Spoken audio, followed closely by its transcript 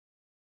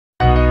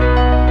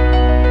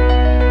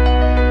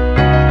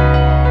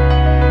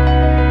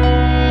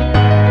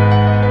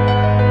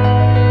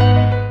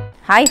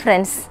Hi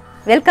friends,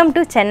 welcome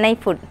to Chennai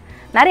food.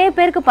 நிறைய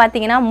பேருக்கு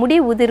பாத்தீங்கன்னா முடி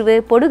உதிர்வு,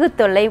 பொடுகு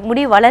தொல்லை,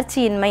 முடி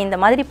வளர்ச்சியின்மை இந்த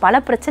மாதிரி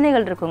பல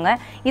பிரச்சனைகள் இருக்குங்க.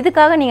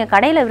 இதுக்காக நீங்க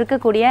கடையில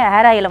விற்கக்கூடிய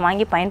ஹேர் ஆயிலை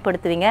வாங்கி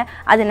பயன்படுத்துவீங்க.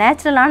 அது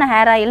நேச்சுரலான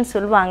ஹேர் ஆயில்னு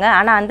சொல்வாங்க.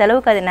 ஆனா அந்த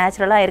அளவுக்கு அது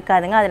நேச்சுரலா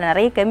இருக்காதுங்க. அதுல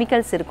நிறைய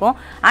கெமிக்கல்ஸ் இருக்கும்.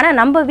 ஆனா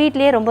நம்ம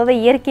வீட்லயே ரொம்பவே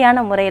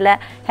இயற்கையான முறையில்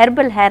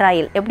ஹெர்பல் ஹேர்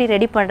ஆயில் எப்படி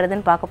ரெடி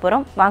பண்றதுன்னு பார்க்க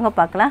போறோம். வாங்க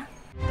பார்க்கலாம்.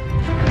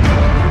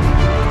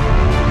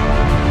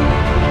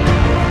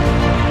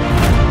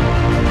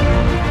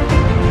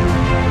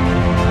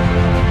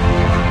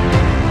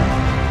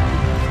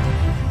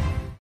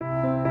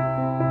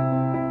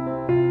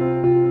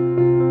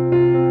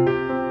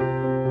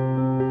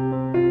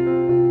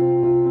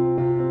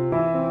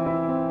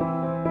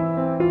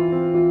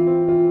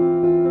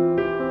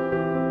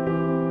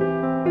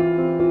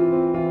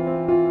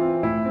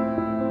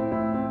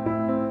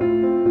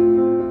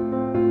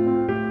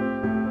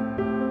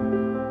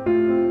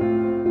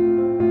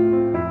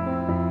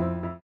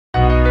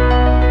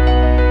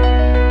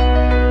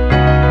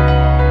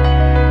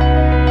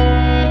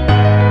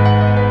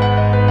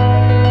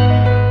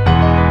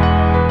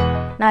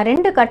 நான்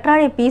ரெண்டு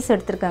கற்றாழை பீஸ்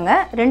எடுத்துர்க்கேங்க.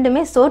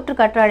 ரெண்டுமே சோற்று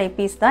கற்றாழை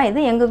பீஸ் தான். இது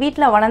எங்க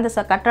வீட்ல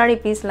வளர்ந்த கற்றாழை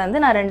பீஸ்ல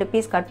இருந்து நான் ரெண்டு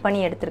பீஸ் கட் பண்ணி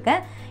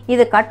எடுத்துர்க்கேன்.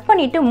 இது கட்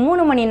பண்ணிட்டு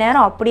 3 மணி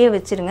நேரம் அப்படியே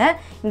வெச்சிருங்க.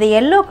 இந்த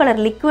yellow கலர்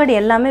லிக்விட்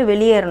எல்லாமே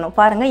வெளியேறணும்.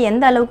 பாருங்க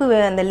எந்த அளவுக்கு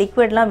அந்த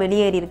லிக்விட்லாம்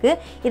வெளியேறி இருக்கு.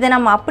 இத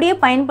நம்ம அப்படியே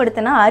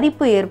பயன்படுத்தினா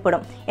அரிப்பு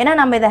ஏற்படும். ஏன்னா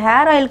நம்ம இத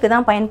ஹேர் ஆயிலுக்கு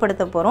தான்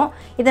பயன்படுத்த போறோம்.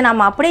 இத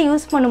நம்ம அப்படியே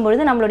யூஸ்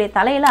பண்ணும்போது நம்மளுடைய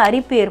தலையில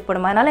அரிப்பு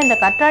ஏற்படும். அதனால இந்த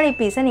கற்றாழை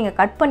பீஸை நீங்க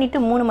கட் பண்ணிட்டு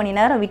 3 மணி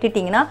நேரம்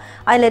விட்டுட்டீங்கன்னா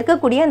அதுல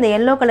இருக்கக்கூடிய இந்த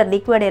yellow கலர்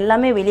லிக்விட்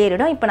எல்லாமே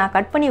வெளியேறிடும். இப்போ நான்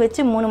கட் பண்ணி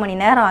வச்சு 3 மணி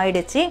நேரம்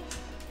ஆயிடுச்சு.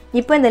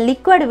 இப்போ இந்த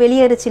லிக்விட்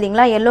வெளியேறுச்சு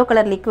இல்லீங்களா, yellow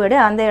கலர் லிக்விட்,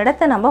 அந்த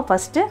இடத்தை நம்ம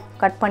ஃபர்ஸ்ட்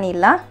கட்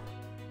பண்ணிடலாம்.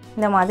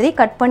 இந்த மாதிரி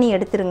கட் பண்ணி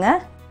எடுத்துருங்க.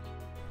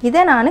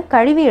 இதை நான்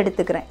கழுவி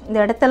எடுத்துக்கிறேன். இந்த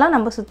இடத்தெல்லாம்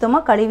நம்ம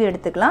சுத்தமாக கழுவி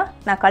எடுத்துக்கலாம்.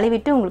 நான்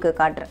கழுவிட்டு உங்களுக்கு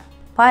காட்டுறேன்.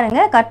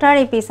 பாருங்கள்,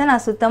 கற்றாழை பீஸை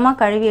நான் சுத்தமாக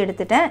கழுவி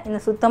எடுத்துட்டேன்.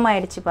 இந்த சுத்தமாக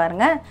ஆயிடுச்சு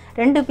பாருங்கள்.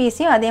 ரெண்டு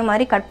பீஸையும் அதே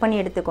மாதிரி கட் பண்ணி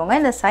எடுத்துக்கோங்க.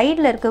 இந்த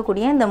சைடில்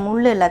இருக்கக்கூடிய இந்த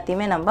முள்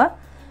எல்லாத்தையுமே நம்ம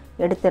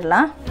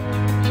எடுத்துடலாம்.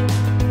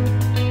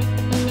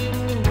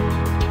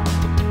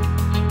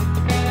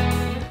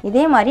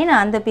 இதே மாதிரி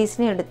நான் அந்த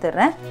பீஸ்லையும்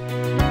எடுத்துடுறேன்.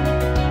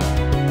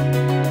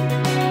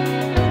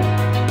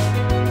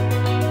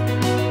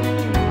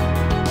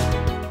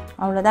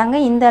 அவ்வளோதாங்க.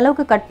 இந்த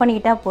அளவுக்கு கட்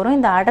பண்ணிக்கிட்டா போகிறோம்.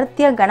 இந்த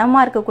அடர்த்தியாக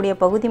கனமாக இருக்கக்கூடிய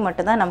பகுதி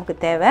மட்டும் தான் நமக்கு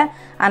தேவை.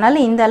 அதனால்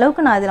இந்த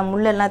அளவுக்கு நான் அதில்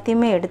முள்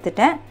எல்லாத்தையுமே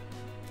எடுத்துட்டேன்.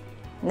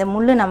 இந்த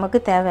முள் நமக்கு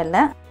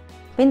தேவையில்லை.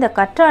 இப்போ இந்த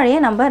கற்றாழையை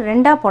நம்ம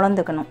ரெண்டாக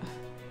பொளந்துக்கணும்.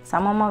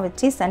 சமமாக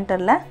வச்சு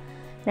சென்டரில்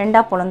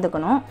ரெண்டாக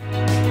பொளந்துக்கணும்.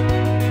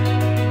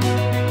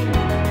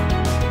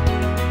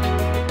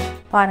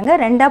 பாருங்கள்,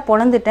 ரெண்டாக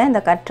பொளந்துட்டேன்.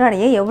 இந்த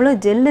கற்றாழையை எவ்வளோ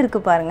ஜெல்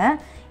இருக்குது பாருங்கள்.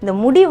 இந்த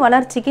முடி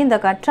வளர்ச்சிக்கு இந்த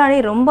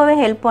கற்றாழை ரொம்பவே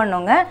ஹெல்ப்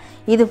பண்ணுங்க.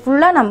 இது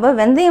ஃபுல்லாக நம்ம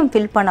வெந்தயம்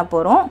ஃபில் பண்ண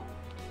போகிறோம்.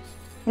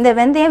 இந்த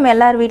வெந்தயம்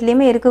எல்லார்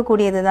வீட்லேயுமே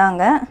இருக்கக்கூடியது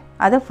தாங்க.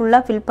 அதை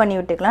ஃபுல்லாக ஃபில் பண்ணி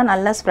விட்டுக்கலாம்.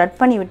 நல்லா ஸ்ப்ரெட்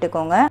பண்ணி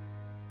விட்டுக்கோங்க.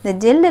 இந்த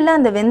ஜெல்லில்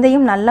அந்த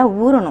வெந்தயம் நல்லா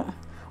ஊறணும்.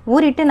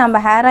 ஊறிட்டு நம்ம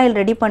ஹேர் ஆயில்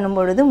ரெடி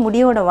பண்ணும்பொழுது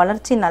முடியோட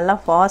வளர்ச்சி நல்லா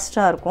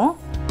ஃபாஸ்ட்டாக இருக்கும்.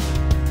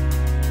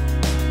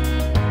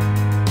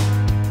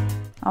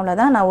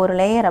 அவ்வளோதான். நான் ஒரு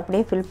லேயர்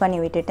அப்படியே ஃபில் பண்ணி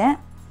விட்டுட்டேன்.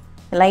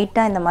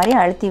 லைட்டாக இந்த மாதிரி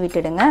அழுத்தி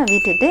விட்டுடுங்க.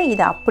 விட்டுட்டு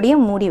இதை அப்படியே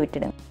மூடி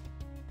விட்டுடுங்க.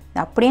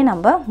 அப்படியே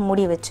நம்ம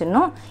மூடி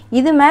வச்சிடணும்.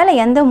 இது மேலே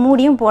எந்த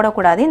மூடியும்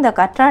போடக்கூடாது. இந்த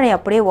கற்றாழை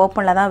அப்படியே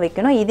ஓப்பனில் தான்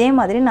வைக்கணும். இதே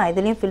மாதிரி நான்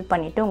இதுலேயும் ஃபில்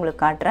பண்ணிவிட்டு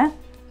உங்களுக்கு காட்டுறேன்.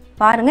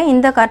 பாருங்கள்,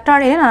 இந்த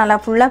கற்றாழையை நான் நல்லா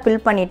ஃபுல்லாக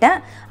ஃபில் பண்ணிட்டேன்.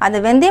 அந்த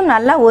வெந்தயம்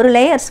நல்லா ஒரு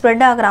லேயர்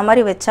ஸ்ப்ரெட் ஆகிற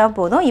மாதிரி வச்சா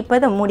போதும். இப்போ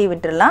இதை மூடி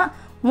விட்டுடலாம்.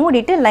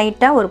 மூடிட்டு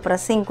லைட்டாக ஒரு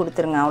ப்ரெஸ்ஸிங்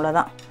கொடுத்துருங்க.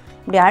 அவ்வளோதான்.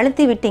 இப்படி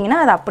அழுத்தி விட்டிங்கன்னா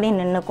அது அப்படியே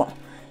நின்றுக்கும்.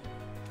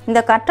 இந்த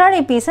கற்றாழை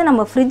பீஸை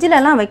நம்ம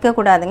ஃப்ரிட்ஜிலலாம்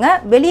வைக்கக்கூடாதுங்க.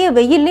 வெளியே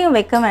வெயிலையும்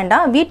வைக்க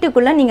வேண்டாம்.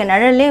 வீட்டுக்குள்ளே நீங்கள்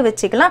நிழல்லே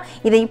வச்சுக்கலாம்.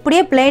 இதை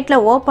இப்படியே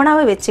பிளேட்டில்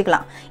ஓப்பனாகவே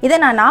வச்சுக்கலாம். இதை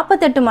நான்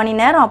 48 மணி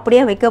நேரம்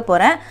அப்படியே வைக்க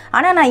போகிறேன்.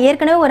 ஆனால் நான்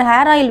ஏற்கனவே ஒரு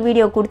ஹேர் ஆயில்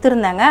வீடியோ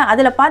கொடுத்துருந்தேங்க.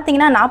 அதில்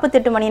பார்த்தீங்கன்னா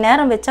 48 மணி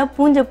நேரம் வச்சா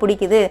பூஞ்சை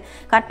பிடிக்குது,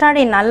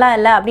 கற்றாழை நல்லா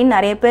இல்லை அப்படின்னு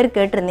நிறைய பேர்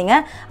கேட்டிருந்தீங்க.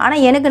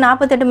 ஆனால் எனக்கு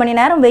 48 மணி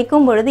நேரம்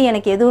வைக்கும் பொழுது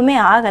எனக்கு எதுவுமே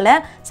ஆகலை.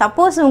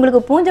 சப்போஸ்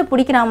உங்களுக்கு பூஞ்சை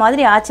பிடிக்கிற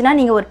மாதிரி ஆச்சுன்னா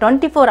நீங்கள் ஒரு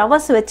 24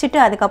 hours வச்சுட்டு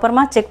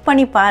அதுக்கப்புறமா செக்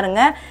பண்ணி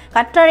பாருங்கள்.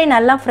 கற்றாழை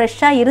நல்லா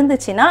ஃப்ரெஷ்ஷாக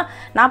இருந்துச்சுன்னா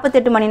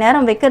 48 மணி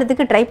நேரம்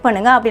வைக்கிறதுக்கு ட்ரை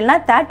பண்ணுங்கள். அப்படின்னா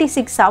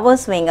 36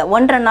 hours வைங்க.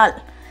 1.5 நாள்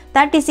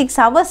 36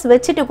 hours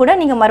வச்சுட்டு கூட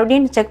நீங்கள்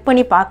மறுபடியும் செக்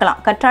பண்ணி பார்க்கலாம்.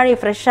 கற்றாழை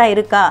ஃப்ரெஷ்ஷாக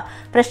இருக்கா?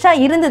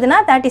 ஃப்ரெஷ்ஷாக இருந்ததுன்னா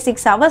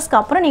 36 ஹவர்ஸ்க்கு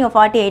அப்புறம் நீங்கள்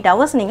 48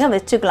 hours நீங்கள்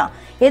வச்சுக்கலாம்.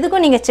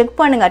 எதுக்கும் நீங்கள் செக்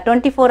பண்ணுங்கள்.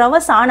 24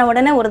 hours ஆன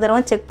உடனே ஒரு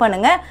தடவை செக்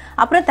பண்ணுங்கள்.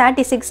 அப்புறம்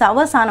 36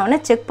 hours ஆன உடனே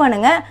செக்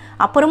பண்ணுங்கள்.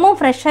 அப்புறமும்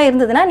ஃப்ரெஷ்ஷாக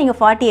இருந்ததுன்னா நீங்கள்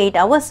 48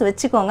 hours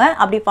வச்சுக்கோங்க.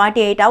 அப்படி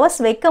 48 hours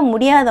வைக்க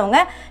முடியாதவங்க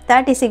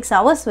 36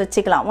 hours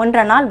வச்சுக்கலாம்.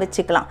 1.5 நாள்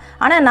வச்சுக்கலாம்.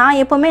 ஆனால் நான்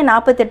எப்போவுமே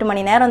 48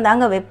 மணி நேரம்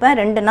தாங்க வைப்பேன்.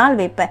 2 நாள்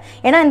வைப்பேன்.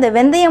 ஏன்னா இந்த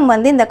வெந்தயம்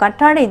இந்த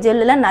கற்றாழை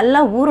ஜெல்லில்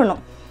நல்லா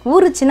ஊறணும்.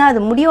 ஊறுச்சுன்னா அது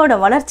முடியோட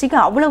வளர்ச்சிக்கு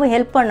அவ்வளவு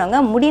ஹெல்ப் பண்ணுங்க.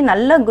 முடி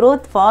நல்ல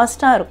க்ரோத்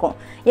ஃபாஸ்ட்டாக இருக்கும்.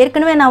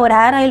 ஏற்கனவே நான் ஒரு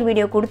ஹேர் ஆயில்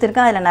வீடியோ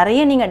கொடுத்துருக்கேன். அதில்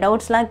நிறைய நீங்கள்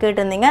டவுட்ஸ்லாம்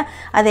கேட்டிருந்தீங்க.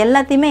 அது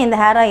எல்லாத்தையுமே இந்த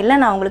ஹேர் ஆயிலில்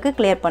நான் உங்களுக்கு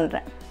கிளியர்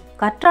பண்ணுறேன்.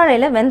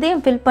 கற்றாழையில்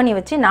வெந்தயம் ஃபில் பண்ணி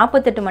வச்சு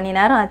 48 மணி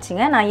நேரம்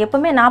ஆச்சுங்க. நான்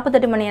எப்போவுமே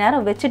 48 மணி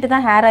நேரம் வச்சுட்டு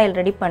தான் ஹேர் ஆயில்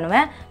ரெடி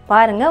பண்ணுவேன்.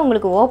 பாருங்கள்,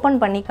 உங்களுக்கு ஓப்பன்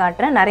பண்ணி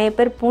காட்டுறேன். நிறைய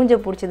பேர் பூஞ்சை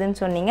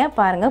பிடிச்சதுன்னு சொன்னீங்க.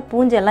 பாருங்கள்,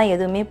 பூஞ்செல்லாம்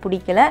எதுவுமே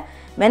பிடிக்கல.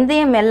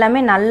 வெந்தயம்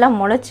எல்லாமே நல்லா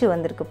முளைச்சி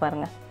வந்திருக்கு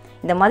பாருங்கள்.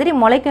 இந்த மாதிரி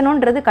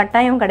முளைக்கணுன்றது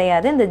கட்டாயம்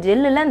கிடையாது. இந்த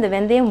ஜெல்லில் இந்த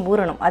வெந்தயம்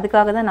ஊறணும்,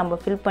 அதுக்காக தான்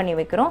நம்ம ஃபில் பண்ணி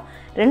வைக்கிறோம்.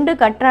 2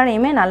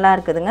 கற்றாழையுமே நல்லா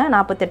இருக்குதுங்க.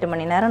 48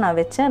 மணி நேரம் நான்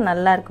வச்சேன்,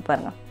 நல்லா இருக்குது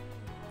பாருங்கள்.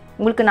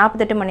 உங்களுக்கு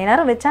 48 மணி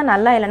நேரம் வச்சா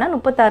நல்லா இல்லைன்னா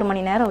 36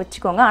 மணி நேரம்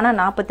வச்சுக்கோங்க. ஆனால்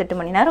 48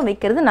 மணி நேரம்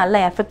வைக்கிறது நல்லா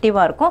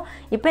எஃபெக்டிவாக இருக்கும்.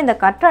 இப்போ இந்த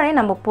கற்றாழையை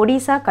நம்ம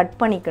பொடிசாக கட்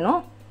பண்ணிக்கணும்.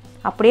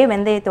 அப்படியே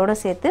வெந்தயத்தோடு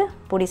சேர்த்து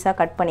பொடிசாக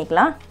கட்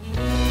பண்ணிக்கலாம்.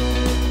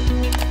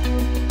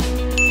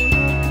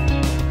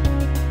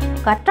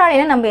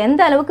 கற்றாழையில் நம்ம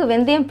எந்த அளவுக்கு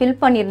வெந்தயம் ஃபில்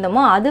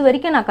பண்ணியிருந்தோமோ அது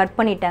வரைக்கும் நான் கட்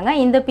பண்ணிட்டேங்க.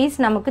 இந்த பீஸ்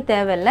நமக்கு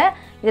தேவையில்லை.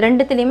 இது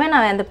ரெண்டுத்துலேயுமே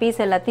நான் அந்த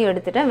பீஸ் எல்லாத்தையும்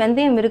எடுத்துட்டேன்.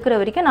 வெந்தயம் இருக்கிற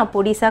வரைக்கும் நான்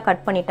பொடிசாக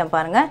கட் பண்ணிட்டேன்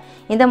பாருங்கள்.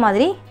 இந்த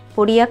மாதிரி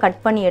பொடியாக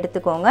கட் பண்ணி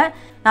எடுத்துக்கோங்க.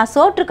 நான்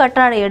சோற்று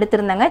கற்றாழை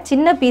எடுத்திருந்தேங்க.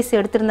 சின்ன பீஸ்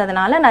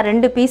எடுத்திருந்ததுனால நான்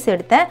 2 பீஸ்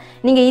எடுத்தேன்.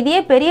 நீங்கள் இதே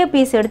பெரிய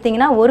பீஸ்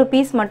எடுத்திங்கன்னா 1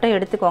 பீஸ் மட்டும்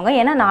எடுத்துக்கோங்க.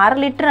 ஏன்னா நான் 1/2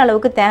 லிட்டர்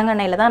அளவுக்கு தேங்காய்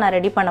எண்ணெயில் தான் நான்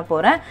ரெடி பண்ண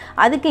போகிறேன்.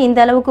 அதுக்கு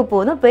இந்த அளவுக்கு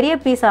போதும். பெரிய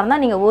பீஸாக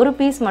இருந்தால் நீங்கள் 1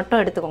 பீஸ்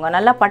மட்டும் எடுத்துக்கோங்க.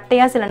 நல்லா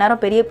பட்டையாக சில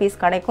நேரம் பெரிய பீஸ்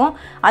கிடைக்கும்.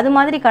 அது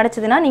மாதிரி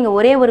கிடச்சிதுன்னா நீங்கள்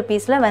ஒரே ஒரு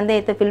பீஸில்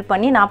வெந்தயத்தை ஃபில்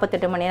பண்ணி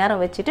 48 மணி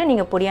நேரம் வச்சுட்டு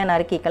நீங்கள் பொடியாக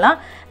நறுக்கிக்கலாம்.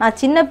 நான்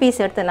சின்ன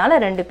பீஸ் எடுத்ததுனால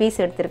 2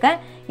 பீஸ் எடுத்திருக்கேன்.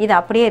 இது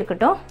அப்படியே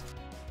இருக்கட்டும்.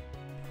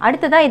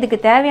 அடுத்ததாக இதுக்கு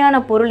தேவையான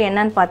பொருள்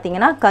என்னன்னு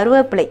பார்த்தீங்கன்னா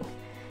கருவேப்பிலை.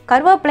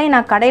 கருவேப்பிலை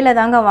நான் கடையில்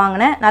தாங்க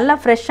வாங்கினேன். நல்லா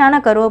ஃப்ரெஷ்ஷான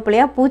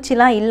கருவேப்பிலையாக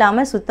பூச்சிலாம்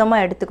இல்லாமல்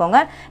சுத்தமாக எடுத்துக்கோங்க.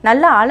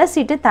 நல்லா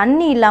அலசிட்டு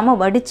தண்ணி இல்லாமல்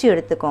வடித்து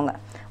எடுத்துக்கோங்க.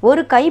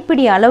 ஒரு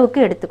கைப்பிடி அளவுக்கு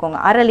எடுத்துக்கோங்க.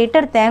 1/2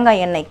 லிட்டர்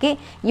தேங்காய் எண்ணெய்க்கு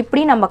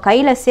இப்படி நம்ம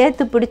கையில்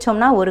சேர்த்து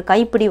பிடிச்சோம்னா ஒரு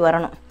கைப்பிடி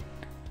வரணும்.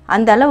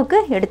 அந்த அளவுக்கு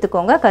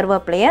எடுத்துக்கோங்க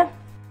கருவேப்பிலையை.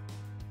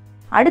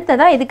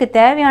 அடுத்ததாக இதுக்கு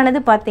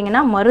தேவையானது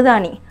பார்த்தீங்கன்னா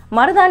மருதாணி.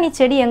 மருதாணி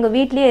செடி எங்கள்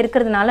வீட்டிலே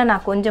இருக்கிறதுனால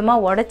நான்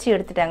கொஞ்சமாக உடச்சி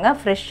எடுத்துட்டேங்க.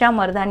 ஃப்ரெஷ்ஷாக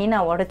மருதாணி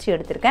நான் உடச்சி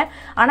எடுத்திருக்கேன்.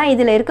 ஆனால்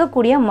இதில்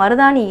இருக்கக்கூடிய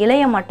மருதாணி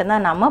இலையை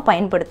மட்டும்தான் நம்ம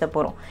பயன்படுத்த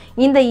போகிறோம்.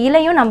 இந்த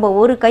இலையும் நம்ம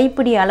ஒரு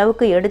கைப்பிடி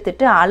அளவுக்கு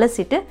எடுத்துட்டு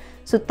அலசிட்டு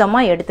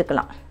சுத்தமாக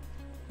எடுத்துக்கலாம்.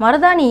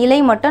 மருதாணி இலை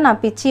மட்டும் நான்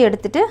பிச்சு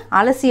எடுத்துட்டு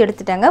அலசி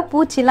எடுத்துட்டேங்க.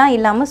 பூச்சிலாம்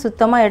இல்லாமல்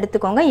சுத்தமாக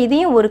எடுத்துக்கோங்க.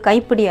 இதையும் ஒரு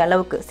கைப்பிடி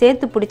அளவுக்கு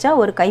சேர்த்து பிடிச்சா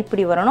ஒரு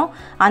கைப்பிடி வரணும்,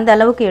 அந்த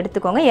அளவுக்கு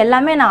எடுத்துக்கோங்க.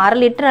 எல்லாமே நான்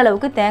 1/2 லிட்டர்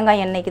அளவுக்கு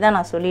தேங்காய் எண்ணெய்க்கு தான்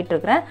நான் சொல்லிட்டு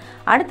இருக்கிறேன்.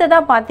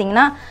 அடுத்ததாக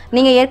பார்த்தீங்கன்னா,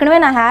 நீங்கள் ஏற்கனவே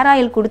நான் ஹேர்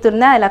ஆயில்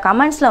கொடுத்துருந்தேன். அதில்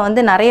கமெண்ட்ஸில்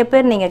வந்து நிறைய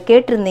பேர் நீங்கள்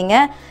கேட்டிருந்தீங்க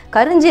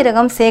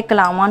கருஞ்சீரகம்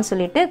சேர்க்கலாமான்னு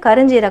சொல்லிட்டு.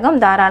 கருஞ்சீரகம்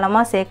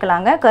தாராளமாக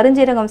சேர்க்கலாங்க.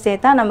 கருஞ்சீரகம்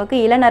சேர்த்தா நமக்கு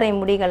இளநரை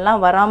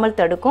முடிகள்லாம் வராமல்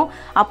தடுக்கும்.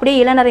 அப்படியே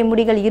இளநரை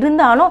முடிகள்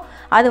இருந்தாலும்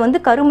அது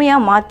வந்து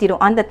கருமையாக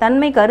மாற்றிடும். அந்த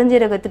தன்மை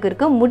கருஞ்சீரகத்துக்கு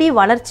இருக்குது. முடி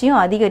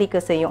வளர்ச்சியும்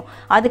அதிகரிக்க செய்யும்.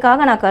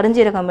 அதுக்காக நான்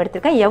கருஞ்சீரகம்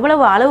எடுத்திருக்கேன்.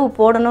 எவ்வளவு அளவு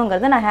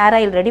போடணுங்கிறத நான் ஹேர்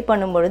ஆயில் ரெடி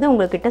பண்ணும்பொழுது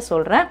உங்கள்கிட்ட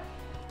சொல்கிறேன்.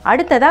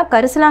 அடுத்ததாக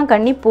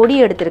கரிசலாங்கண்ணி பொடி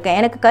எடுத்திருக்கேன்.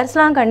 எனக்கு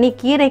கரிசலாங்கண்ணி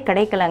கீரை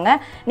கிடைக்கலங்க.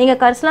 நீங்கள்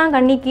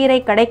கரிசலாங்கண்ணி கீரை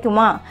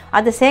கிடைக்குமா,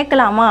 அதை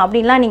சேர்க்கலாமா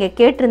அப்படின்லாம் நீங்கள்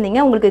கேட்டிருந்தீங்க.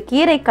 உங்களுக்கு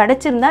கீரை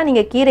கிடச்சிருந்தா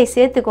நீங்கள் கீரை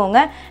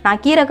சேர்த்துக்கோங்க. நான்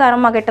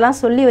கீரைக்காரமாக கிட்டலாம்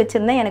சொல்லி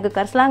வச்சுருந்தேன். எனக்கு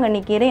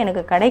கரிசலாங்கண்ணி கீரை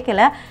எனக்கு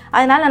கிடைக்கல.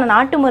 அதனால் நான்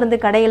நாட்டு மருந்து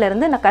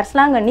கடையிலேருந்து நான்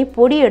கரிசலாங்கண்ணி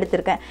பொடி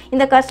எடுத்திருக்கேன்.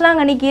 இந்த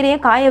கரிசலாங்கண்ணி கீரையை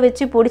காய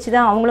வச்சு பொடிச்சு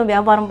தான் அவங்களும்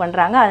வியாபாரம்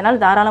பண்ணுறாங்க.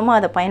 அதனால் தாராளமாக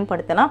அதை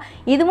பயன்படுத்தலாம்.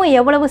 இதுவும்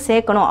எவ்வளவு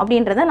சேர்க்கணும்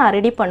அப்படின்றத நான்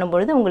ரெடி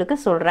பண்ணும்பொழுது உங்களுக்கு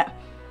சொல்கிறேன்.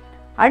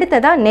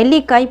 அடுத்ததாக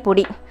நெல்லிக்காய்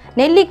பொடி.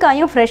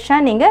 நெல்லிக்காயும்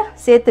ஃப்ரெஷ்ஷாக நீங்கள்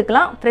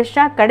சேர்த்துக்கலாம்.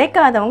 ஃப்ரெஷ்ஷாக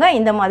கிடைக்காதவங்க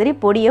இந்த மாதிரி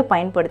பொடியை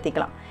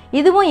பயன்படுத்திக்கலாம்.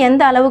 இதுவும்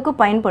எந்த அளவுக்கு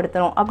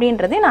பயன்படுத்தணும்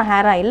அப்படின்றதை நான்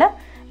ஹேர் ஆயிலில்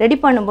ரெடி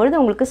பண்ணும்பொழுது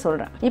உங்களுக்கு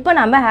சொல்கிறேன். இப்போ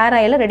நம்ம ஹேர்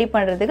ஆயிலை ரெடி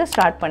பண்ணுறதுக்கு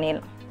ஸ்டார்ட்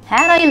பண்ணிடலாம்.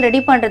 ஹேர் ஆயில் ரெடி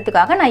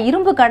பண்ணுறதுக்காக நான்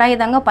இரும்பு கடாயை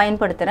தாங்க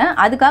பயன்படுத்துகிறேன்.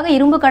 அதுக்காக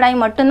இரும்பு கடாய்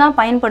மட்டும்தான்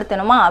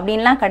பயன்படுத்தணுமா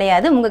அப்படின்லாம்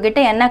கிடையாது. உங்ககிட்ட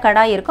என்ன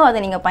கடாய் இருக்கோ அதை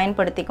நீங்கள்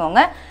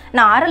பயன்படுத்திக்கோங்க.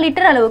 நான் 1/2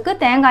 லிட்டர் அளவுக்கு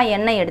தேங்காய்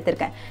எண்ணெய்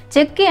எடுத்திருக்கேன்.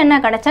 செக்கு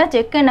எண்ணெய் கிடச்சா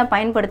செக்கு எண்ணெய்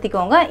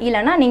பயன்படுத்திக்கோங்க.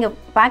 இல்லைனா நீங்கள்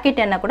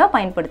பாக்கெட் எண்ணெய் கூட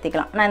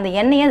பயன்படுத்திக்கலாம். நான் இந்த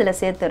எண்ணெயை இதில்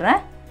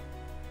சேர்த்துடுறேன்.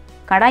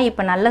 கடாய்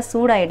இப்போ நல்லா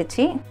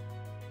சூடாயிடுச்சு.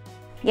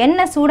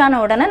 எண்ணெய் சூடான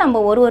உடனே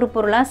நம்ம ஒரு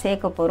பொருளாக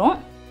சேர்க்க போகிறோம்.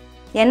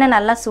 எண்ணெய்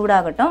நல்லா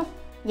சூடாகட்டும்.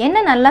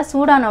 எண்ணெய் நல்லா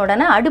சூடான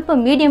உடனே அடுப்பை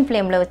மீடியம்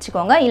ஃப்ளேமில்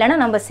வச்சுக்கோங்க. இல்லைனா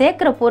நம்ம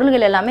சேர்க்குற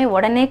பொருள்கள் எல்லாமே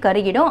உடனே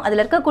கருகிடும்.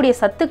 அதில் இருக்கக்கூடிய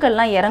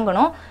சத்துக்கள்லாம்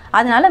இறங்கணும்.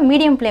 அதனால்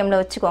மீடியம் ஃப்ளேமில்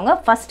வச்சுக்கோங்க.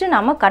 ஃபஸ்ட்டு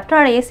நம்ம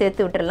கற்றாழையை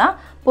சேர்த்து விட்டுடலாம்.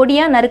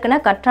 பொடியாக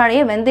நறுக்கின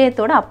கற்றாழையை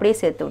வெந்தயத்தோடு அப்படியே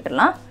சேர்த்து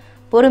விட்டுடலாம்.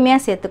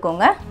 பொறுமையாக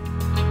சேர்த்துக்கோங்க.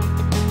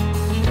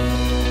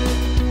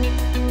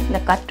 இந்த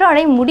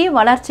கற்றாழை முடி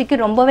வளர்ச்சிக்கு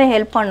ரொம்பவே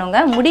ஹெல்ப் பண்ணுங்க.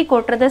 முடி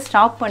கொட்டுறதை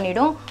ஸ்டாப்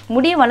பண்ணிடும்.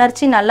 முடி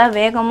வளர்ச்சி நல்லா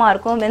வேகமாக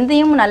இருக்கும்.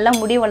 வெந்தயம் நல்லா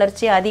முடி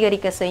வளர்ச்சியை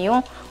அதிகரிக்க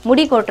செய்யும்.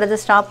 முடி கொட்டுறது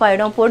ஸ்டாப்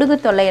ஆகிடும். பொடுகு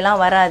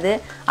தொல்லையெல்லாம் வராது.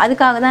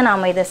 அதுக்காக தான்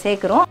நாம் இதை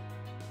சேர்க்குறோம்.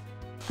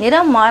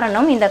 நிறம்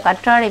மாறணும். இந்த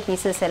கற்றாழை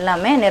பீசஸ்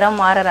எல்லாமே நிறம்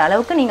மாறுற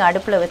அளவுக்கு நீங்கள்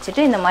அடுப்பில்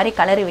வச்சுட்டு இந்த மாதிரி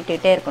கலரி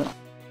விட்டுகிட்டே இருக்கணும்.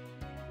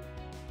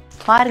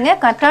 பாருங்கள்,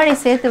 கற்றாழை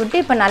சேர்த்து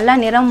விட்டு இப்போ நல்லா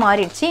நிறம்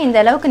மாறிடுச்சு. இந்த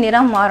அளவுக்கு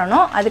நிறம்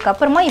மாறணும்.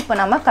 அதுக்கப்புறமா இப்போ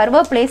நம்ம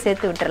கருவேப்பிலையை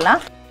சேர்த்து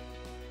விட்டுடலாம்.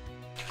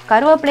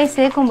 கருவேப்பிலை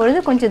சேர்க்கும் பொழுது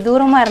கொஞ்சம்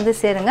தூரமாக இருந்து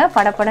சேருங்க.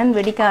 படப்படன்னு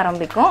வெடிக்க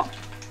ஆரம்பிக்கும்.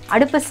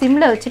 அடுப்பை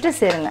சிம்மில் வச்சுட்டு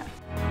சேருங்க.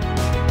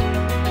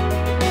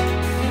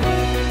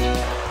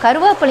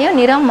 கருவேப்பிலையும்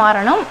நிறம்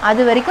மாறணும்.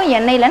 அது வரைக்கும்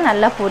எண்ணெயில்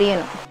நல்லா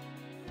பொரியணும்.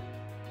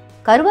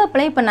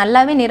 கருவேப்பிலை இப்போ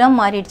நல்லாவே நிறம்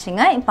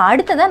மாறிடுச்சுங்க. இப்போ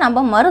அடுத்ததாக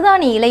நம்ம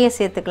மருதாணி இலையை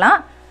சேர்த்துக்கலாம்.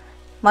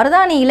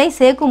 மருதாணி இலை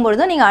சேர்க்கும்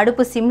பொழுதும் நீங்கள்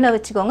அடுப்பு சிம்மில்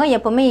வச்சுக்கோங்க.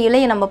 எப்போவுமே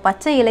இலையை நம்ம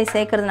பச்சை இலை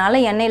சேர்க்கறதுனால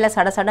எண்ணெயில்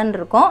சடசடன்னு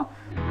இருக்கும்.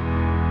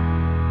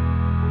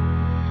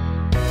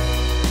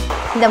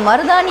 இந்த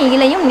மருதாணி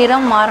இலையும்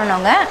நிறம்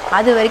மாறணுங்க.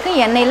 அது வரைக்கும்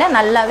எண்ணெயில்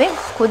நல்லாவே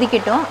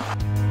கொதிக்கட்டும்.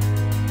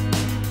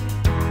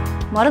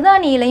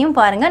 மருதாணி இலையும்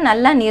பாருங்கள்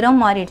நல்லா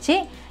நிறம் மாறிடுச்சு.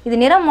 இது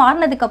நிறம்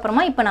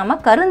மாறினதுக்கப்புறமா இப்போ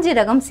நம்ம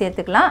கருஞ்சீரகம்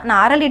சேர்த்துக்கலாம்.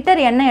 நான் 1/2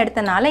 லிட்டர் எண்ணெய்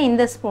எடுத்தனால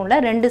இந்த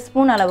ஸ்பூனில் 2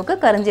 ஸ்பூன் அளவுக்கு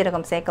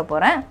கருஞ்சீரகம் சேர்க்க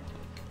போகிறேன்.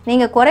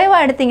 நீங்கள்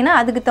குறைவாக எடுத்திங்கன்னா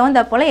அதுக்கு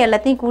தகுந்த போல்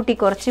எல்லாத்தையும் கூட்டி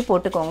குறைச்சி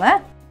போட்டுக்கோங்க.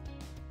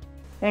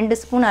 2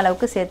 ஸ்பூன்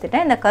அளவுக்கு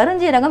சேர்த்துட்டேன். இந்த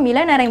கருஞ்சீரகம்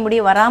இளநரை முடி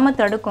வராமல்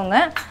தடுக்குங்க.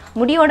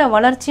 முடியோட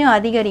வளர்ச்சியும்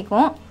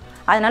அதிகரிக்கும்.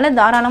 அதனால்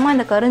தாராளமாக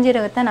இந்த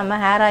கருஞ்சீரகத்தை நம்ம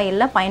ஹேர்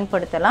ஆயிலில்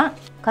பயன்படுத்தலாம்.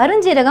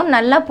 கருஞ்சீரகம்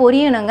நல்லா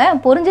பொரியணுங்க.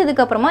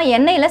 பொரிஞ்சதுக்கப்புறமா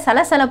எண்ணெயில்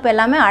சலசலப்பு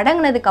எல்லாமே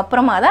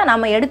அடங்கினதுக்கப்புறமா தான்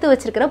நம்ம எடுத்து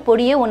வச்சுருக்கிற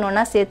பொடியை ஒன்று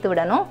ஒன்றா சேர்த்து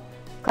விடணும்.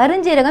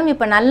 கருஞ்சீரகம்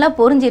இப்போ நல்லா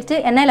பொரிஞ்சிடுச்சு.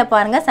 எண்ணெயில்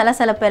பாருங்கள்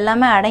சலசலப்பு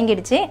எல்லாமே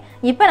அடங்கிடுச்சு.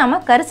 இப்போ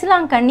நம்ம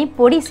கரிசலாங்கண்ணி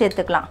பொடி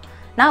சேர்த்துக்கலாம்.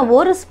 நான்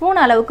 1 ஸ்பூன்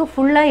அளவுக்கு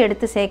ஃபுல்லாக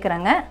எடுத்து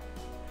சேர்க்குறேங்க.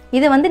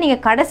 இதை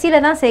நீங்கள்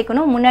கடைசியில் தான்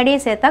சேர்க்கணும். முன்னாடியே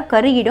சேர்த்தா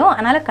கருகிடும்.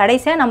 அதனால்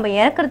கடைசியாக நம்ம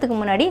இறக்கிறதுக்கு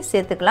முன்னாடி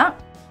சேர்த்துக்கலாம்.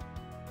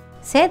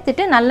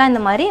 சேர்த்துட்டு நல்லா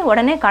இந்த மாதிரி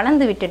உடனே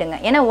கலந்து விட்டுடுங்க.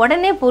 ஏன்னா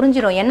உடனே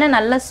புரிஞ்சிடும். எண்ணெய்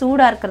நல்லா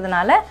சூடாக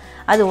இருக்கிறதுனால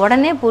அது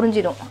உடனே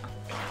புரிஞ்சிடும்.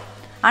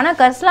 ஆனால்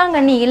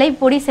கரிசலாங்கண்ணி இலை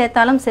பொடி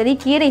சேர்த்தாலும் சரி,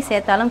 கீரை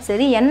சேர்த்தாலும்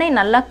சரி, எண்ணெய்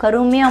நல்லா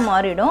கருமையாக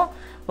மாறிடும்.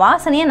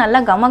 வாசனையே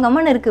நல்லா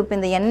கமகமன்னு இருக்குது இப்போ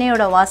இந்த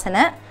எண்ணெயோட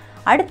வாசனை.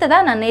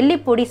 அடுத்ததாக நான்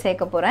நெல்லிப்பொடி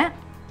சேர்க்க போகிறேன்.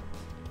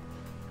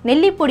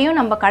 நெல்லிப்பொடியும்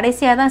நம்ம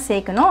கடைசியாக தான்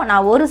சேர்க்கணும்.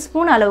 நான் 1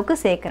 ஸ்பூன் அளவுக்கு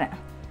சேர்க்குறேன்.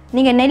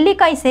 நீங்கள்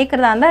நெல்லிக்காய்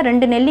சேர்க்குறதா இருந்தால்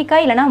 2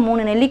 நெல்லிக்காய் இல்லைனா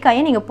 3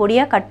 நெல்லிக்காயை நீங்கள்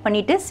பொடியாக கட்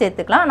பண்ணிவிட்டு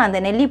சேர்த்துக்கலாம். நான் அந்த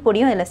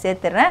நெல்லிப்பொடியும் இதில்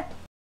சேர்த்துட்றேன்.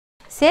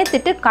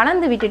 சேர்த்துட்டு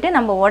கலந்து விட்டுட்டு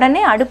நம்ம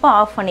உடனே அடுப்பை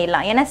ஆஃப்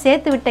பண்ணிடலாம். ஏன்னா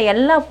சேர்த்து விட்ட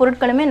எல்லா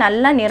பொருட்களுமே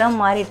நல்லா நிறம்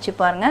மாறிடுச்சு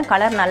பாருங்கள்.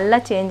 கலர் நல்லா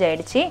சேஞ்ச்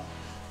ஆகிடுச்சு.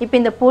 இப்போ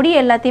இந்த பொடி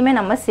எல்லாத்தையுமே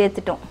நம்ம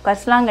சேர்த்துட்டோம்.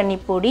 கரிசலாங்கண்ணி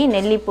பொடி,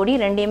 நெல்லிப்பொடி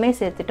ரெண்டையுமே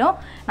சேர்த்துட்டோம்.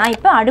 நான்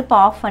இப்போ அடுப்பை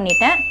ஆஃப்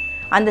பண்ணிட்டேன்.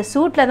 அந்த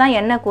சூட்டில் தான்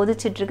எண்ணெய்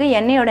கொதிச்சிட்ருக்கு.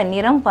 எண்ணெயோட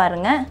நிறம்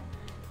பாருங்கள்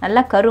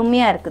நல்லா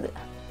கருமையாக இருக்குது.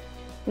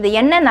 இந்த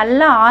எண்ணெய்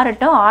நல்லா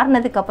ஆறட்டும்.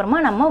 ஆறுனதுக்கப்புறமா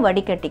நம்ம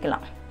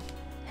வடிகட்டிக்கலாம்.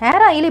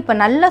 ஹேர் ஆயில் இப்போ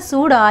நல்லா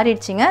சூடு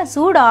ஆறிடுச்சிங்க.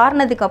 சூடு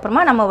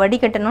ஆறுனதுக்கப்புறமா நம்ம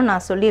வடிகட்டணும்னு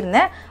நான்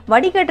சொல்லியிருந்தேன்.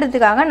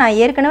 வடிகட்டுறதுக்காக நான்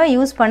ஏற்கனவே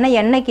யூஸ் பண்ண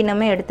எண்ணெய்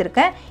கிண்ணமே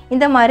எடுத்திருக்கேன்.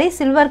 இந்த மாதிரி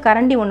சில்வர்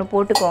கரண்டி ஒன்று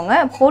போட்டுக்கோங்க.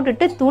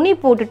 போட்டுட்டு துணி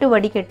போட்டுட்டு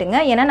வடிகட்டுங்க.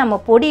 ஏன்னா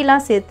நம்ம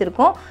பொடியெலாம்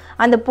சேர்த்துருக்கோம்.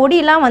 அந்த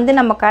பொடியெலாம்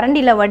நம்ம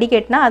கரண்டியில்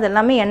வடிகட்டினா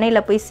அதெல்லாமே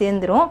எண்ணெயில் போய்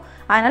சேர்ந்துடும்.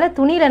 அதனால்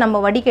துணியில் நம்ம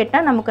வடிகட்டினா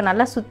நமக்கு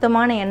நல்லா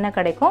சுத்தமான எண்ணெய்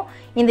கிடைக்கும்.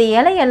 இந்த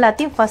இலை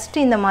எல்லாத்தையும்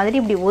ஃபஸ்ட்டு இந்த மாதிரி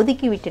இப்படி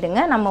ஒதுக்கி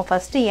விட்டுடுங்க. நம்ம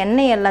ஃபஸ்ட்டு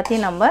எண்ணெய்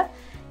எல்லாத்தையும் நம்ம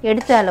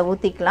எடுத்து அதில்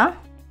ஊற்றிக்கலாம்.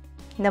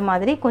 இந்த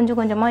மாதிரி கொஞ்சம்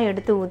கொஞ்சமாக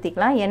எடுத்து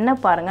ஊற்றிக்கலாம். எண்ணெய்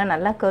பாருங்கள்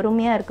நல்லா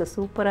கருமையாக இருக்குது,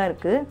 சூப்பராக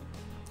இருக்குது.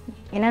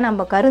 ஏன்னா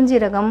நம்ம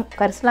கருஞ்சீரகம்,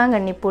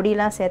 கரிசலாங்கண்ணி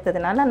பொடியெலாம்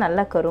சேர்த்ததுனால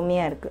நல்லா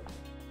கருமையாக இருக்குது.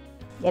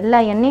 எல்லா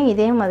எண்ணெயும்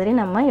இதே மாதிரி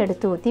நம்ம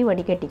எடுத்து ஊற்றி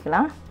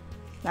வடிகட்டிக்கலாம்.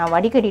 நான்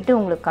வடிகட்டிட்டு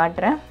உங்களுக்கு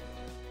காட்டுறேன்.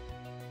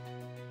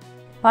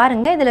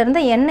 பாருங்கள், இதில் இருந்த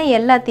எண்ணெய்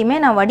எல்லாத்தையுமே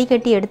நான்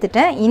வடிகட்டி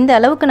எடுத்துட்டேன். இந்த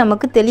அளவுக்கு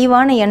நமக்கு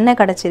தெளிவான எண்ணெய்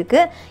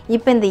கிடச்சிருக்கு.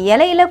 இப்போ இந்த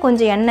இலையில்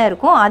கொஞ்சம் எண்ணெய்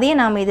இருக்கும். அதையே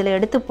நாம் இதில்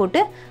எடுத்து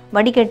போட்டு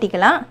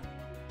வடிகட்டிக்கலாம்.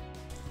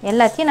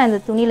 எல்லாத்தையும் நான் இந்த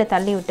துணியில்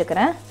தள்ளி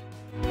விட்டுக்கிறேன்.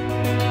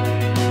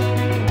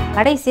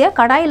 கடைசியாக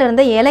கடாயில்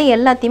இருந்த இலை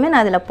எல்லாத்தையுமே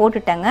நான் அதில்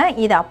போட்டுட்டேங்க.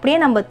 இதை அப்படியே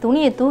நம்ம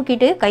துணியை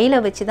தூக்கிட்டு கையில்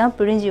வச்சு தான்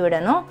பிழிஞ்சு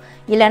விடணும்.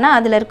 இல்லைனா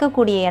அதில்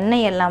இருக்கக்கூடிய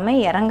எண்ணெய் எல்லாமே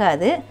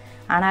இறங்காது.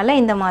 அதனால்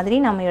இந்த மாதிரி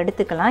நம்ம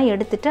எடுத்துக்கலாம்.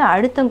 எடுத்துட்டு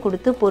அழுத்தம்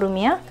கொடுத்து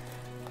பொறுமையாக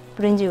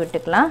பிழிஞ்சு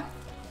விட்டுக்கலாம்.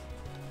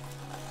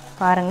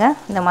 பாருங்கள்,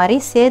 இந்த மாதிரி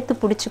சேர்த்து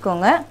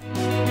பிடிச்சிக்கோங்க.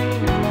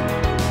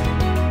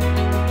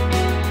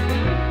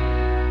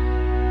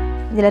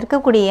 இதில்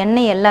இருக்கக்கூடிய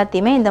எண்ணெய்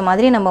எல்லாத்தையுமே இந்த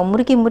மாதிரி நம்ம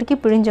முறுக்கி முறுக்கி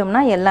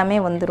பிழிஞ்சோம்னா எல்லாமே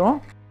வந்துடும்.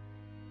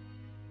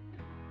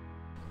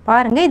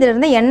 பாருங்கள், இதில்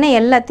இருந்த எண்ணெய்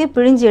எல்லாத்தையும்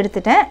பிழிஞ்சு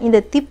எடுத்துட்டேன். இந்த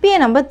திப்பியை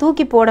நம்ம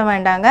தூக்கி போட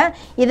வேண்டாங்க.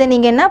 இதை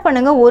நீங்கள் என்ன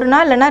பண்ணுங்கள், ஒரு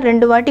நாள் இல்லைனா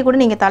 2 வாட்டி கூட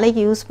நீங்கள்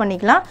தலைக்கு யூஸ்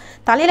பண்ணிக்கலாம்.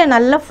 தலையில்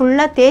நல்லா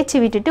ஃபுல்லாக தேய்ச்சி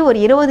விட்டுட்டு ஒரு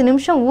 20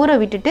 நிமிஷம் ஊற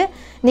விட்டுட்டு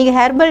நீங்கள்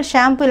ஹெர்பல்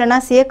ஷாம்பு இல்லைனா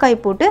சேக்காய்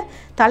போட்டு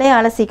தலையை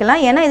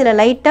அலசிக்கலாம். ஏன்னா இதில்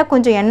லைட்டாக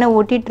கொஞ்சம் எண்ணெய்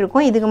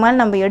ஒட்டிகிட்ருக்கும். இதுக்கு மேலே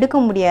நம்ம எடுக்க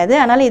முடியாது.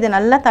 அதனால் இதை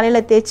நல்லா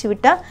தலையில் தேய்ச்சி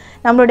விட்டால்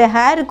நம்மளுடைய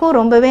ஹேருக்கும்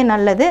ரொம்பவே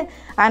நல்லது.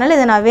 அதனால்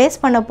இதை நான்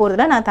வேஸ்ட் பண்ண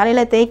போகிறதில்ல, நான்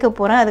தலையில் தேய்க்க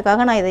போகிறேன்.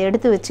 அதுக்காக நான் இதை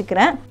எடுத்து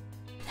வச்சுக்கிறேன்.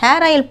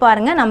 ஹேர் ஆயில்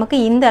பாருங்கள், நமக்கு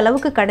இந்த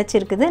அளவுக்கு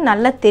கிடச்சிருக்குது.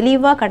 நல்லா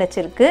தெளிவாக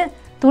கிடச்சிருக்கு.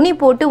 துணி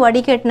போட்டு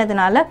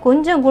வடிகட்டினதுனால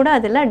கொஞ்சம் கூட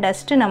அதில்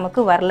டஸ்ட்டு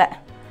நமக்கு வரல.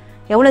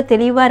 எவ்வளோ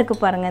தெளிவாக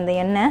இருக்குது பாருங்கள். இந்த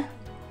எண்ணெய்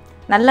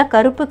நல்லா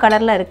கருப்பு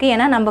கலரில் இருக்குது.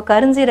 ஏன்னா நம்ம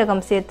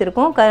கருஞ்சீரகம்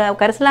சேர்த்துருக்கோம்,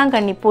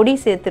 கரிசலாங்கண்ணி பொடி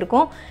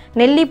சேர்த்துருக்கோம்,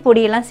 நெல்லி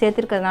பொடியெல்லாம்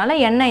சேர்த்துருக்கிறதுனால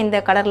எண்ணெய்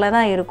இந்த கலரில்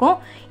தான் இருக்கும்.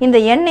 இந்த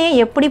எண்ணெயை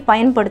எப்படி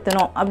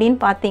பயன்படுத்தணும் அப்படின்னு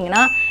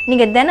பார்த்தீங்கன்னா,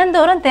 நீங்கள்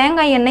தினந்தோறும்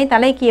தேங்காய் எண்ணெய்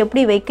தலைக்கு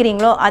எப்படி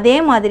வைக்கிறீங்களோ அதே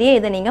மாதிரியே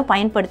இதை நீங்கள்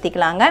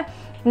பயன்படுத்திக்கலாங்க.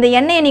 இந்த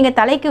எண்ணெயை நீங்கள்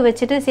தலைக்கு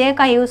வச்சுட்டு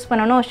சேக்காய் யூஸ்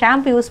பண்ணணும்,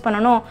 ஷாம்பு யூஸ்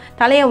பண்ணணும்,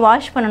 தலையை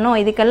வாஷ் பண்ணணும்,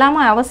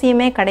 இதுக்கெல்லாமே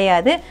அவசியமே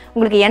கிடையாது.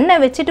 உங்களுக்கு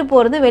எண்ணெய் வச்சுட்டு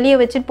போகிறது, வெளியே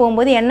வச்சுட்டு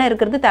போகும்போது எண்ணெய்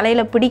இருக்கிறது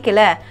தலையில்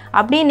பிடிக்கலை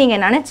அப்படின்னு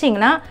நீங்கள்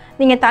நினச்சிங்கன்னா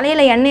நீங்கள்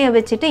தலையில் எண்ணெயை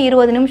வச்சுட்டு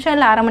 20 நிமிஷம்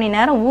இல்லை அரை மணி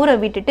நேரம் ஊற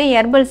விட்டுட்டு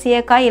ஹெர்பல்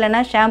சீயக்காய்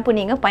இல்லைனா ஷாம்பு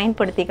நீங்கள்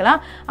பயன்படுத்திக்கலாம்.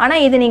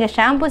 ஆனால் இது நீங்கள்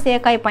ஷாம்பு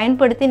சீயக்காய்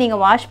பயன்படுத்தி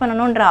நீங்கள் வாஷ்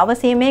பண்ணணுன்ற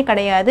அவசியமே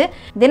கிடையாது.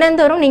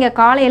 தினந்தோறும் நீங்கள்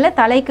காலையில்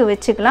தலைக்கு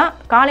வச்சுக்கலாம்.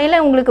 காலையில்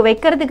உங்களுக்கு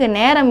வைக்கிறதுக்கு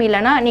நேரம்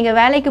இல்லைனா நீங்கள்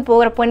வேலைக்கு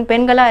போகிற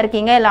பெண்களாக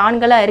இருக்கீங்க இல்லை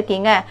ஆண்களாக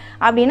இருக்கீங்க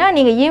அப்படின்னா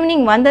நீங்கள்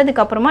ஈவினிங்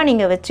வந்ததுக்கப்புறமா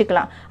நீங்கள்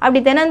வச்சுக்கலாம்.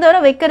 அப்படி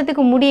தினந்தோறும்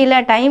வைக்கிறதுக்கு முடியல,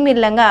 டைம்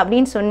இல்லைங்க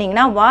அப்படின்னு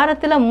சொன்னீங்கன்னா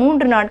வாரத்தில்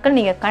 3 நாட்கள்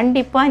நீங்கள்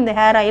கண்டிப்பாக இந்த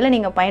ஹேர் ஆயிலை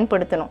நீங்கள்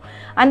பயன்படுத்தணும்.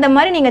 அந்த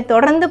மாதிரி நீங்கள்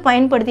தொடர்ந்து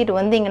பயன்படுத்திட்டு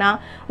வந்தீங்கன்னா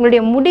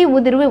உங்களுடைய முடி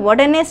உதிர்வு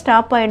உடனே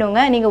ஸ்டாப்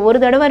ஆகிடுங்க. நீங்கள் ஒரு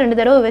தடவை 2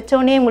 தடவை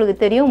வச்சோடனே உங்களுக்கு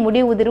தெரியும்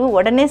முடி உதிர்வு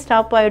உடனே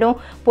ஸ்டாப் ஆகிடும்.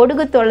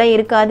 பொடுகு தொல்லை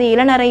இருக்காது,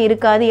 இளநரை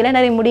இருக்காது,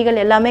 இளநரை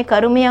முடிகள் எல்லாமே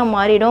கருமையாக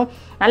மாறிடும்.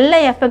 நல்ல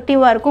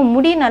எஃபெக்டிவாக இருக்கும்.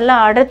 முடி நல்லா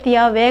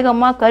அடர்த்தியாக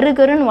வேகமாக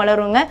கருன்னு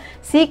வளருங்க.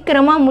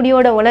 சீக்கிரமாக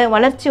முடியோட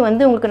வளர்ச்சி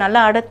வந்து உங்களுக்கு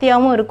நல்லா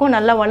அடர்த்தியாகவும் இருக்கும்.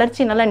 நல்லா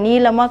வளர்ச்சி நல்லா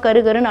நீளமாக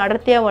கருன்னு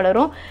அடர்த்தியாக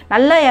வளரும்.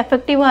 நல்லா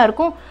எஃபெக்டிவாக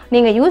இருக்கும்.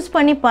 நீங்கள் யூஸ்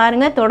பண்ணி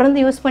பாருங்கள். தொடர்ந்து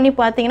யூஸ் பண்ணி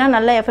பார்த்தீங்கன்னா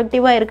நல்லா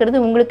எஃபெக்டிவாக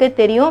இருக்கிறது உங்களுக்கே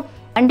தெரியும்.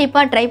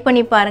 கண்டிப்பாக ட்ரை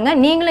பண்ணி பாருங்கள்.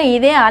 நீங்களும்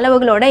இதே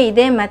அளவுகளோட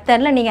இதே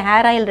மெத்தடில் நீங்கள்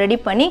ஹேர் ஆயில் ரெடி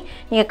பண்ணி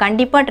நீங்கள்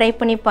கண்டிப்பாக ட்ரை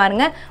பண்ணி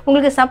பாருங்கள்.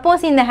 உங்களுக்கு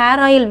சப்போஸ் இந்த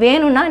ஹேர் ஆயில்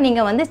வேணும்னா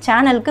நீங்கள் வந்து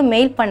சேனலுக்கு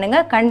மெயில்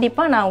பண்ணுங்கள்.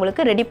 கண்டிப்பாக நான்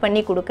உங்களுக்கு ரெடி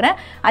பண்ணி கொடுக்குறேன்.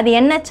 அது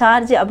என்ன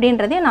சார்ஜ்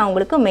அப்படின்றதையும் நான்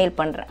உங்களுக்கு மெயில்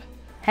பண்ணுறேன்.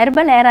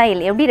 ஹெர்பல் ஹேர் ஆயில்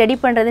எப்படி ரெடி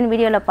பண்ணுறதுன்னு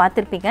வீடியோவில்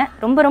பார்த்துருப்பீங்க.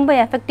 ரொம்ப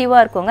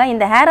எஃபெக்டிவாக இருக்குங்க.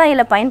 இந்த ஹேர்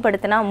ஆயிலை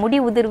பயன்படுத்தினா முடி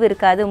உதிர்வு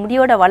இருக்காது,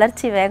 முடியோட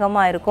வளர்ச்சி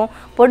வேகமாக இருக்கும்,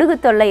 பொடுகு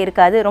தொல்லை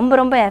இருக்காது.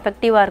 ரொம்ப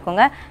எஃபெக்டிவாக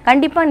இருக்குங்க.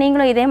 கண்டிப்பாக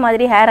நீங்களும் இதே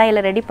மாதிரி ஹேர்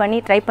ஆயிலை ரெடி பண்ணி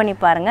ட்ரை பண்ணி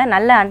பாருங்கள்.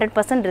 நல்ல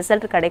 100%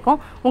 ரிசல்ட் கிடைக்கும்.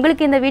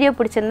 உங்களுக்கு இந்த வீடியோ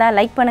பிடிச்சிருந்தா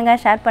லைக் பண்ணுங்கள்,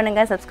 ஷேர்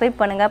பண்ணுங்கள்,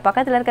 சப்ஸ்கிரைப் பண்ணுங்கள்.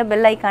 பக்கத்தில் இருக்க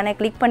பெல் ஐக்கானை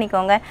கிளிக்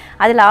பண்ணிக்கோங்க.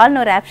 அதில்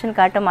ஆல்னு ஒரு ஆப்ஷன்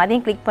காட்டும்,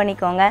 அதையும் கிளிக்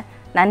பண்ணிக்கோங்க.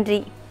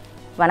 நன்றி,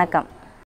 வணக்கம்.